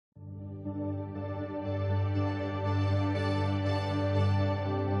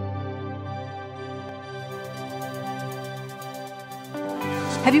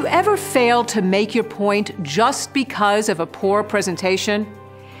Have you ever failed to make your point just because of a poor presentation?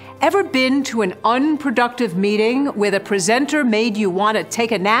 Ever been to an unproductive meeting where the presenter made you want to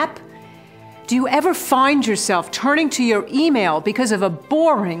take a nap? Do you ever find yourself turning to your email because of a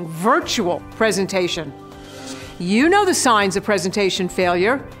boring virtual presentation? You know the signs of presentation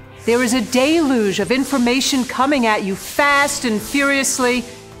failure. There is a deluge of information coming at you fast and furiously,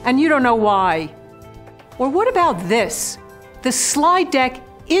 and you don't know why. Or what about this? The slide deck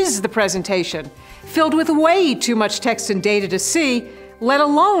is the presentation, filled with way too much text and data to see, let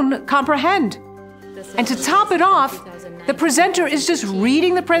alone comprehend. And to top it off, the presenter is just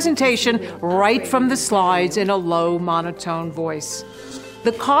reading the presentation right from the slides in a low, monotone voice.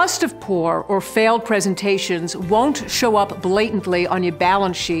 The cost of poor or failed presentations won't show up blatantly on your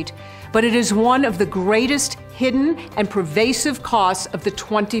balance sheet, but it is one of the greatest hidden and pervasive costs of the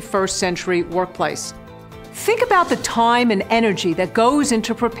 21st century workplace. Think about the time and energy that goes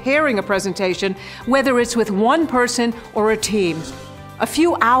into preparing a presentation, whether it's with one person or a team. A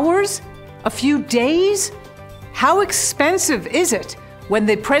few hours? A few days? How expensive is it when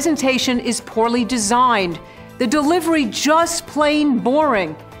the presentation is poorly designed, the delivery just plain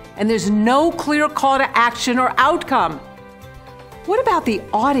boring, and there's no clear call to action or outcome? What about the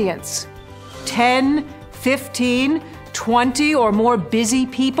audience? 10, 15, 20 or more busy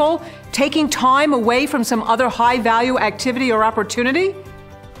people taking time away from some other high-value activity or opportunity?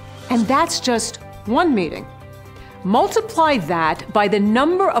 And that's just one meeting. Multiply that by the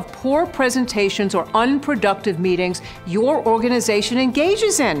number of poor presentations or unproductive meetings your organization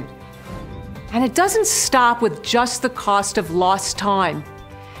engages in. And it doesn't stop with just the cost of lost time.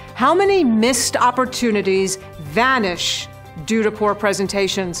 How many missed opportunities vanish due to poor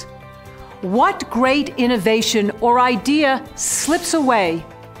presentations? What great innovation or idea slips away?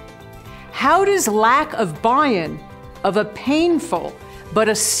 How does lack of buy-in of a painful but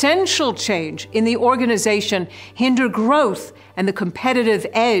essential change in the organization hinder growth and the competitive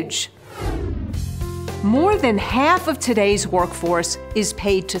edge? More than half of today's workforce is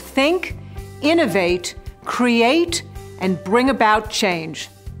paid to think, innovate, create, and bring about change.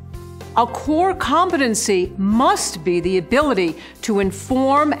 A core competency must be the ability to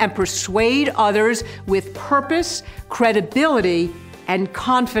inform and persuade others with purpose, credibility, and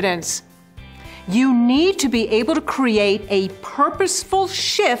confidence. You need to be able to create a purposeful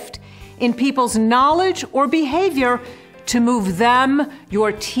shift in people's knowledge or behavior to move them,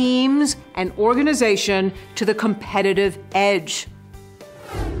 your teams, and organization to the competitive edge.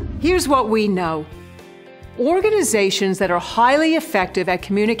 Here's what we know. Organizations that are highly effective at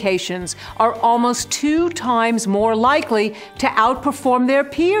communications are almost 2 times more likely to outperform their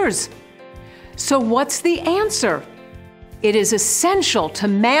peers. So what's the answer? It is essential to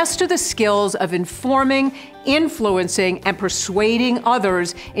master the skills of informing, influencing, and persuading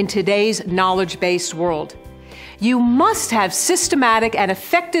others in today's knowledge-based world. You must have systematic and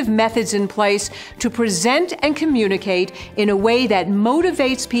effective methods in place to present and communicate in a way that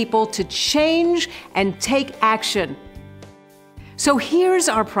motivates people to change and take action. So here's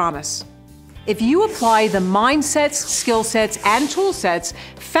our promise. If you apply the mindsets, skill sets, and tool sets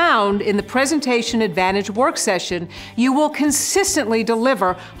found in the Presentation Advantage work session, you will consistently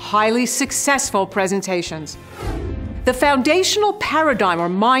deliver highly successful presentations. The foundational paradigm or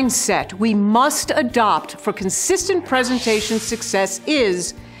mindset we must adopt for consistent presentation success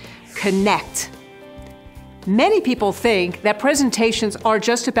is connect. Many people think that presentations are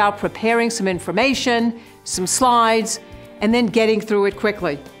just about preparing some information, some slides, and then getting through it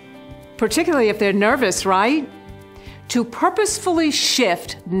quickly. Particularly if they're nervous, right? To purposefully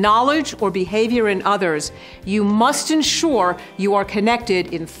shift knowledge or behavior in others, you must ensure you are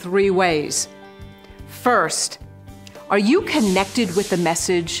connected in 3 ways. First, are you connected with the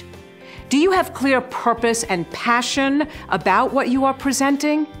message? Do you have clear purpose and passion about what you are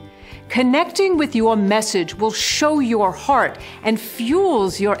presenting? Connecting with your message will show your heart and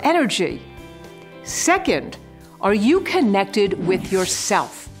fuels your energy. Second, are you connected with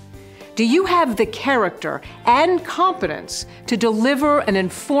yourself? Do you have the character and competence to deliver an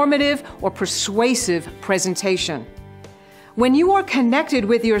informative or persuasive presentation? When you are connected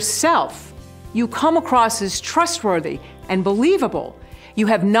with yourself, you come across as trustworthy and believable. You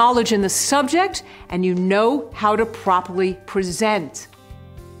have knowledge in the subject and you know how to properly present.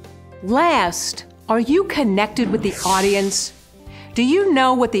 Last, are you connected with the audience? Do you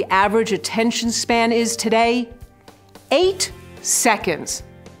know what the average attention span is today? 8 seconds.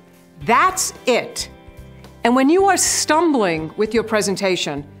 That's it. And when you are stumbling with your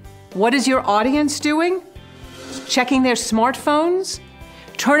presentation, what is your audience doing? Checking their smartphones?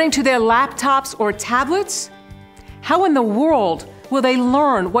 Turning to their laptops or tablets? How in the world will they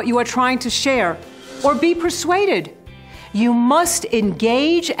learn what you are trying to share or be persuaded. You must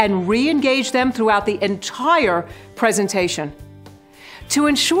engage and re-engage them throughout the entire presentation. To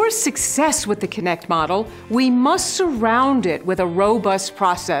ensure success with the Connect model, we must surround it with a robust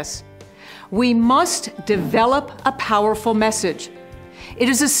process. We must develop a powerful message. It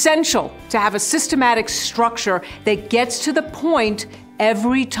is essential to have a systematic structure that gets to the point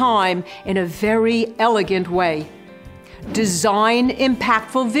every time in a very elegant way. Design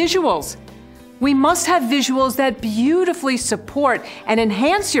impactful visuals. We must have visuals that beautifully support and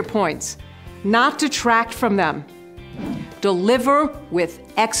enhance your points, not detract from them. Deliver with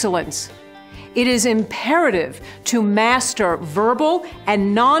excellence. It is imperative to master verbal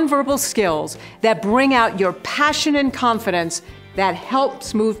and nonverbal skills that bring out your passion and confidence that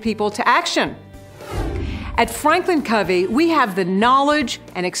helps move people to action. At FranklinCovey, we have the knowledge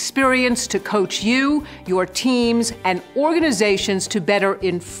and experience to coach you, your teams, and organizations to better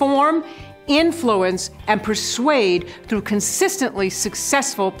inform, influence, and persuade through consistently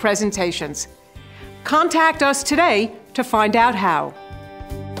successful presentations. Contact us today to find out how.